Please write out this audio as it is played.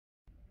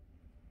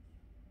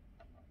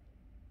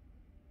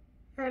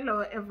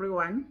Hello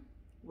everyone,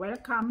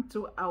 welcome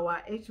to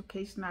our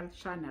educational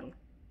channel.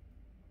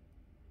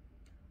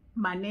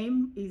 My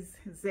name is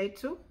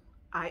Zetu.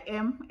 I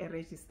am a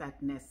registered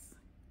nurse.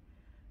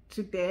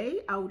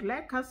 Today I would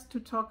like us to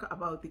talk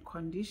about the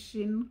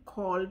condition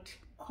called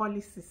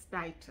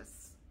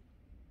cholecystitis.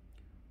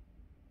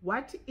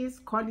 What is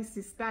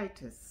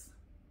cholecystitis?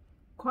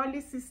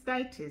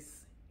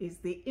 Cholecystitis is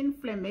the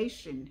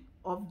inflammation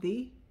of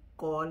the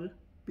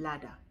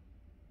gallbladder.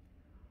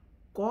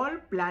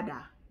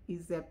 Gallbladder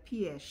is a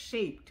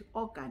pear-shaped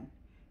organ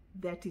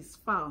that is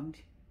found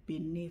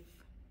beneath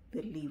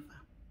the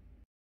liver.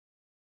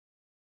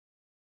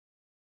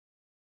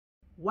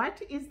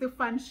 What is the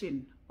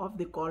function of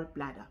the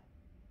gallbladder?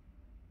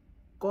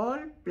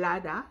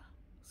 Gallbladder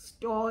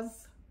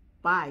stores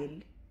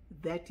bile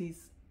that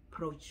is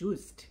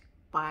produced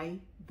by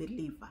the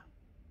liver.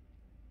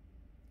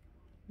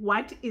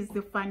 What is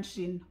the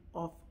function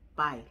of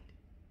bile?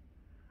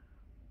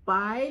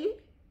 Bile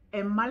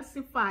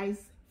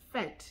emulsifies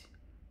fat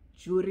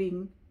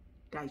during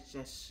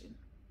digestion.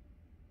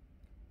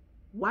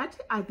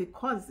 What are the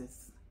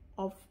causes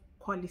of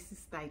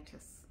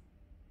cholecystitis?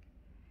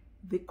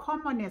 The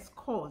commonest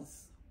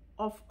cause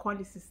of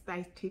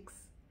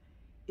cholecystitis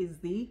is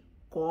the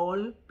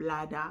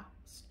gallbladder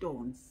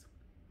stones.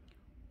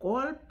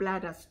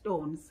 Gallbladder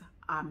stones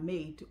are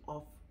made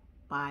of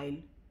bile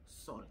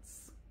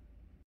salts.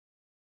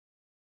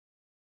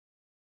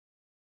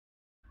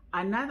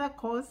 Another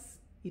cause,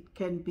 it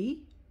can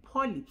be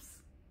polyps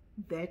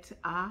that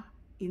are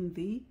in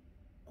the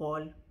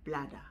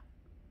gallbladder.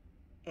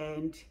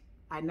 And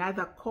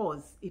another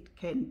cause, it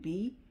can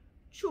be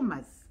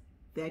tumors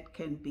that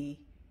can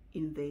be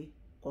in the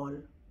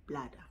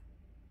gallbladder.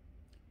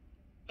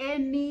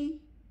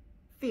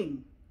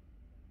 Anything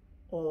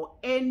or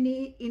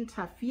any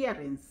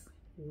interference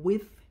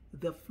with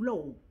the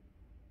flow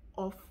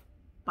of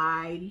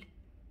bile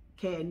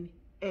can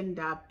end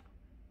up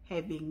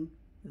having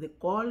the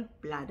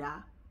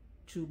gallbladder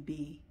to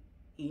be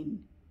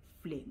inflamed.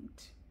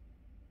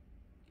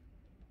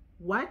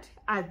 What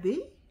are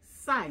the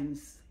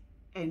signs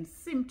and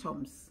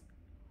symptoms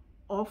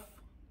of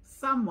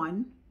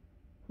someone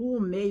who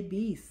may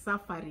be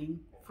suffering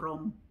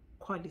from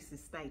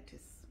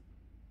cholecystitis?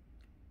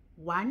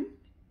 1.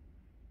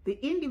 The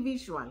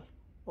individual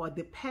or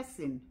the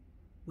person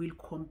will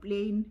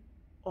complain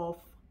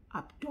of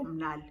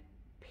abdominal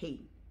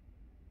pain.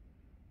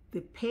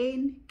 The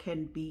pain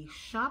can be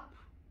sharp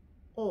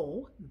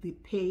or the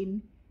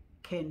pain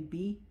can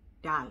be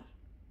dull.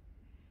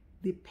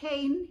 The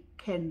pain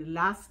can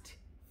last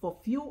for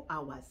few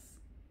hours.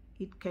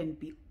 It can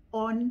be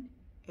on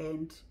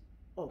and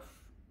off.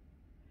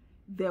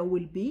 There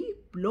will be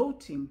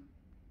bloating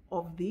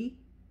of the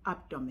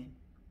abdomen.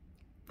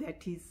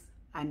 That is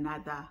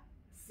another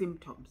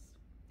symptoms.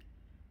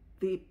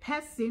 The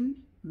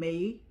person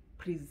may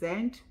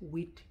present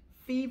with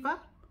fever,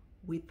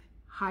 with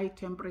high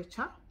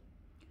temperature.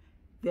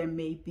 There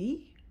may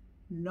be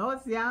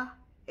nausea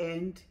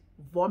and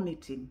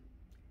vomiting,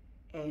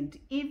 and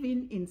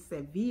even in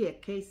severe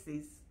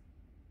cases,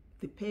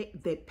 the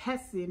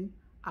person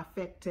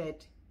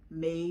affected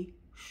may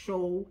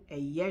show a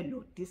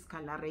yellow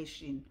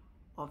discoloration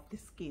of the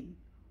skin,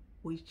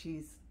 which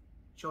is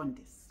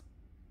jaundice.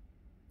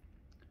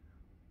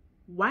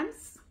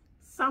 Once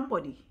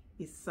somebody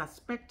is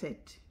suspected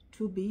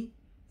to be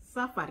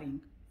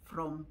suffering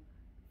from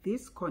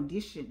this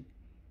condition,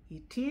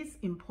 it is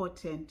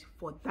important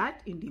for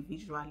that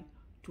individual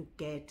to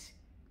get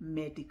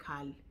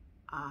medical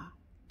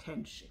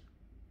attention.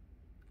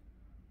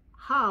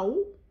 How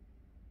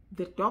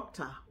the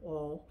doctor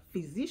or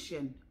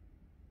physician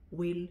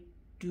will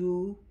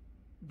do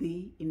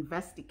the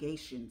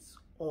investigations,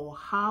 or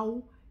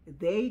how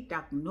they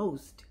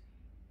diagnosed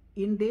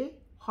in the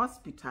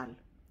hospital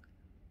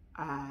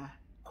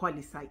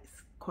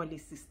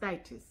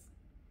cholecystitis.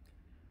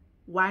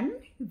 1,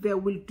 they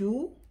will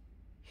do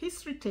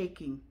history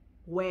taking,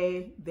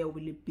 where they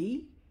will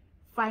be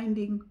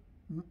finding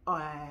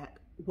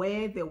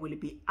where they will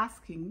be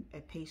asking a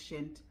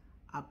patient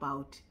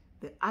about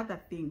the other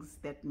things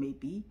that may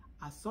be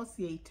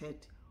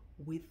associated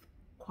with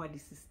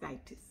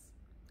cholecystitis.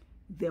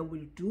 They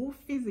will do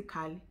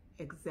physical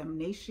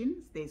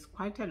examinations. There's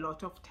quite a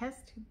lot of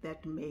tests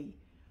that may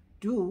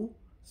do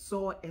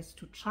so as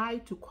to try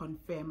to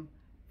confirm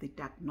the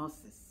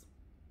diagnosis.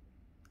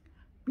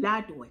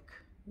 Blood work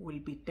will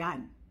be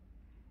done,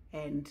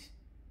 and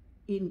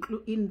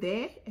in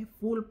there a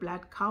full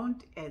blood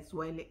count as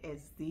well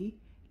as the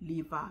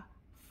liver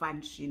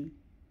function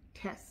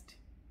test.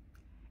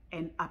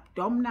 An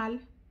abdominal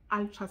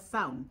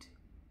ultrasound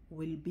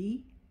will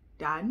be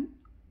done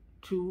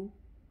to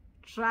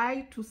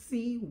try to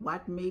see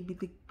what may be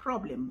the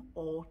problem,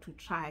 or to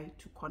try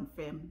to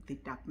confirm the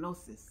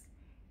diagnosis.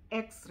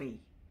 X-ray,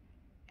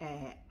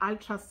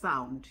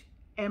 ultrasound,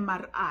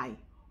 MRI,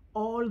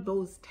 all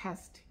those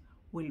tests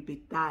will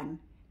be done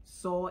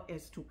so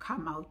as to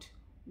come out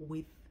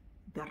with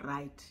the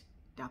right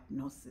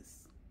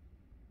diagnosis.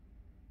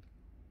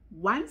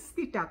 Once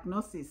the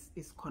diagnosis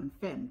is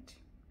confirmed,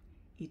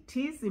 it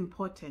is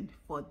important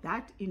for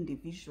that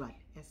individual,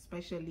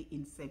 especially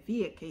in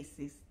severe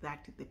cases,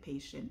 that the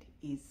patient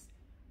is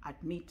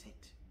admitted.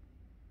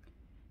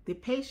 The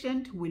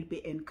patient will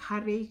be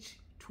encouraged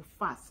to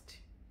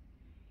fast.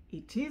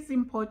 It is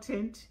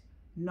important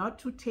not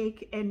to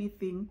take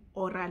anything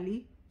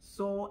orally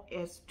so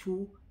as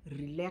to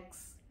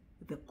relax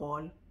the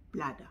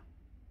gallbladder.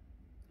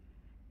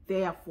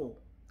 Therefore,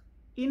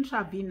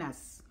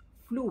 intravenous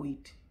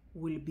fluid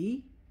will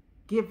be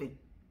given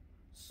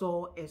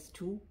so as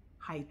to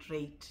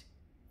hydrate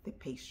the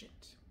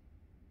patient.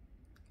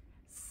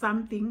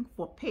 Something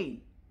for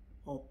pain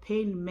or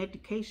pain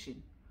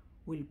medication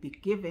will be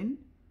given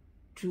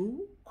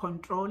to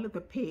control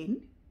the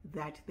pain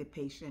that the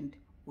patient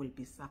will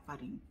be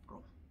suffering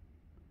from.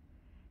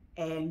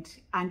 And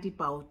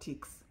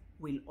antibiotics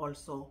will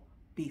also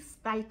be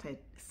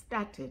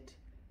started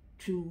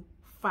to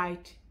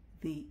fight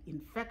the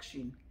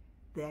infection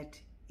that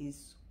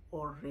is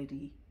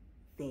already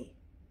there.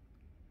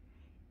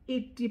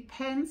 It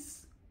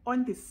depends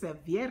on the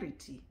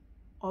severity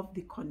of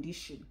the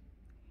condition.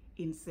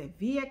 In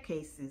severe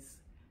cases,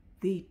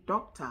 the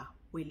doctor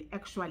will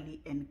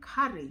actually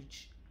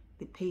encourage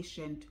the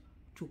patient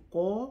to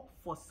go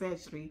for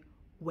surgery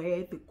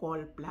where the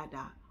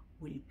gallbladder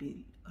will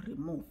be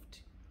removed.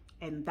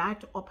 And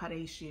that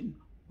operation,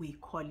 we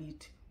call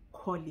it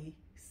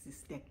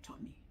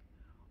cholecystectomy.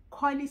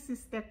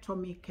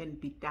 Cholecystectomy can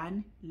be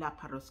done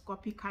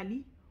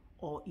laparoscopically,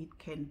 or it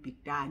can be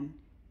done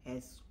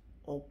as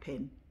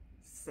open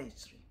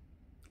surgery.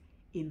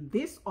 In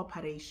this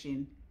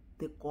operation,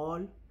 the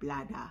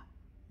gallbladder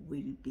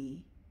will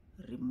be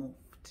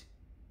removed.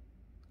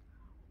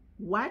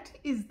 What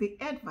is the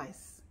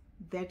advice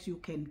that you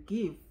can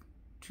give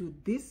to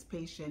this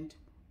patient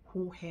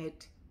who had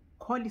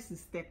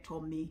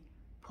cholecystectomy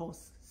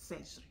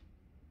post-surgery?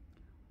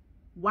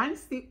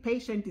 Once the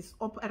patient is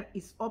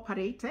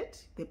operated,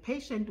 the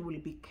patient will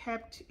be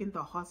kept in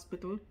the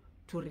hospital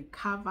to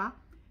recover,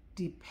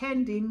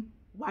 depending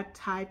what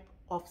type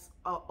of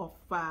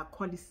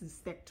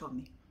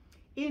cholecystectomy.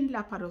 In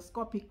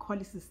laparoscopic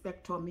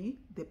cholecystectomy,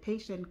 the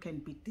patient can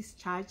be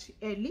discharged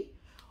early,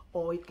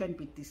 or it can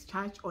be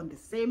discharged on the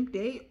same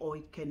day, or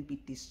it can be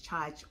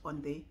discharged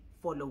on the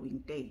following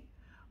day.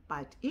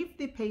 But if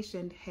the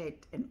patient had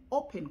an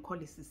open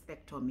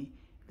cholecystectomy,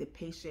 the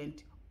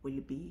patient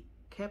will be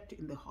kept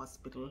in the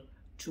hospital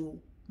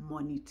to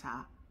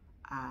monitor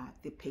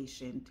the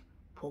patient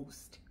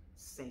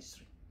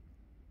post-surgery.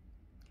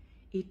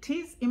 It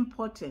is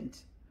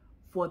important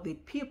for the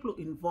people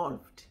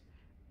involved,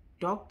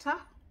 doctor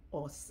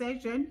or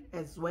surgeon,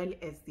 as well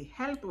as the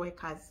health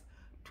workers,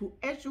 to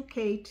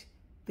educate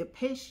the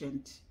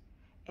patient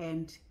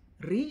and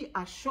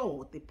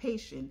reassure the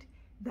patient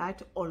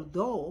that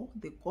although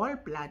the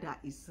gallbladder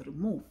is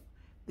removed,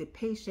 the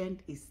patient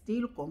is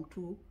still going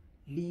to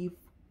live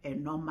a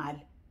normal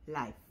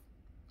life.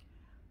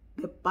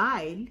 The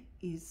bile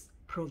is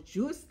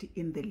produced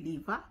in the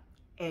liver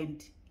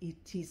and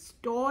it is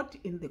stored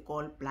in the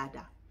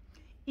gallbladder.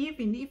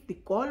 Even if the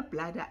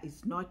gallbladder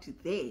is not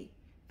there,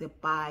 the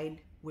bile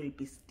will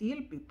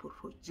still be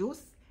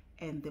produced,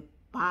 and the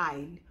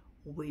bile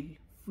will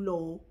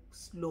flow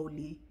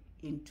slowly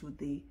into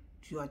the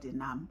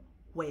duodenum,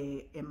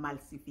 where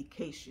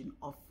emulsification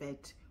of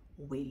fat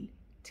will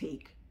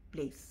take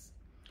place.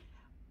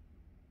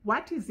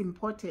 What is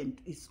important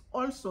is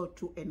also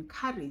to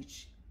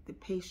encourage the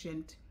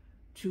patient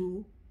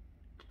to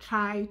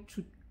try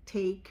to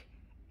take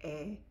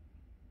a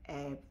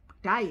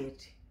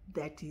diet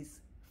that is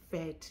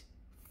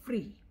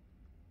fat-free.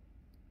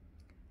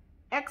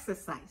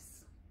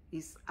 Exercise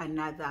is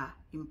another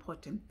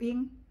important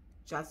thing,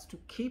 just to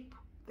keep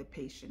the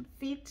patient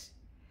fit,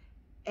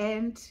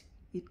 and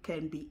it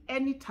can be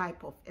any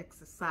type of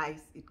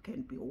exercise. It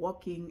can be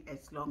walking,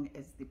 as long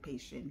as the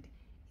patient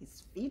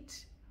is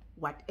fit,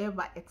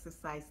 whatever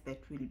exercise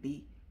that will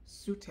be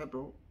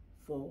suitable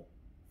for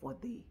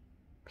the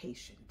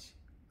patient.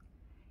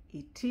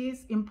 It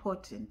is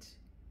important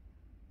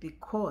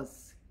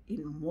because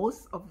in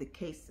most of the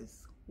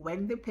cases,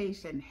 when the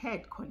patient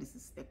had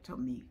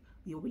cholecystectomy,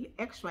 you will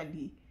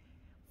actually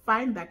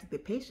find that the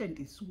patient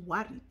is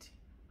worried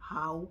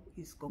how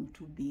is going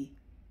to be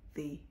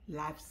the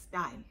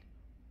lifestyle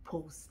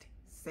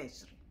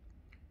post-surgery,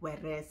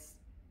 whereas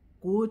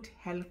good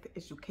health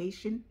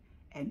education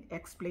and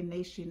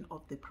explanation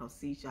of the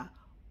procedure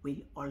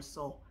will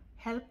also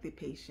help the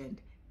patient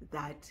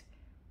that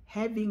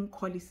having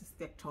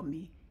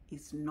cholecystectomy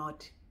is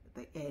not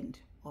the end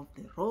of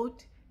the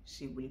road.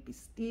 She will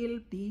still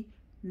be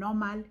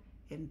normal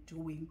and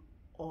doing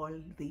all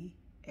the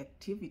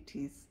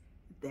activities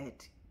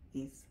that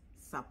is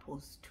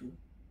supposed to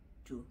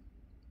do.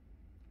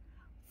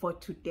 For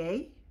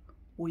today,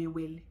 we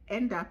will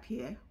end up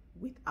here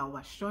with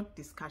our short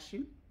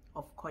discussion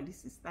of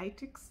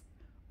cholecystitis.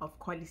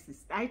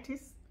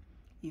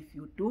 If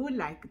you do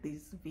like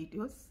these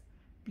videos,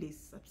 please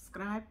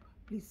subscribe,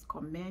 please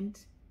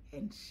comment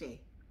and share.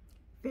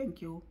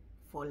 Thank you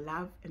for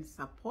love and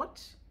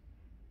support.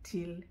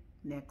 Till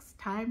next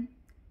time,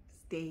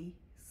 stay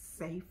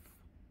safe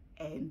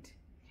and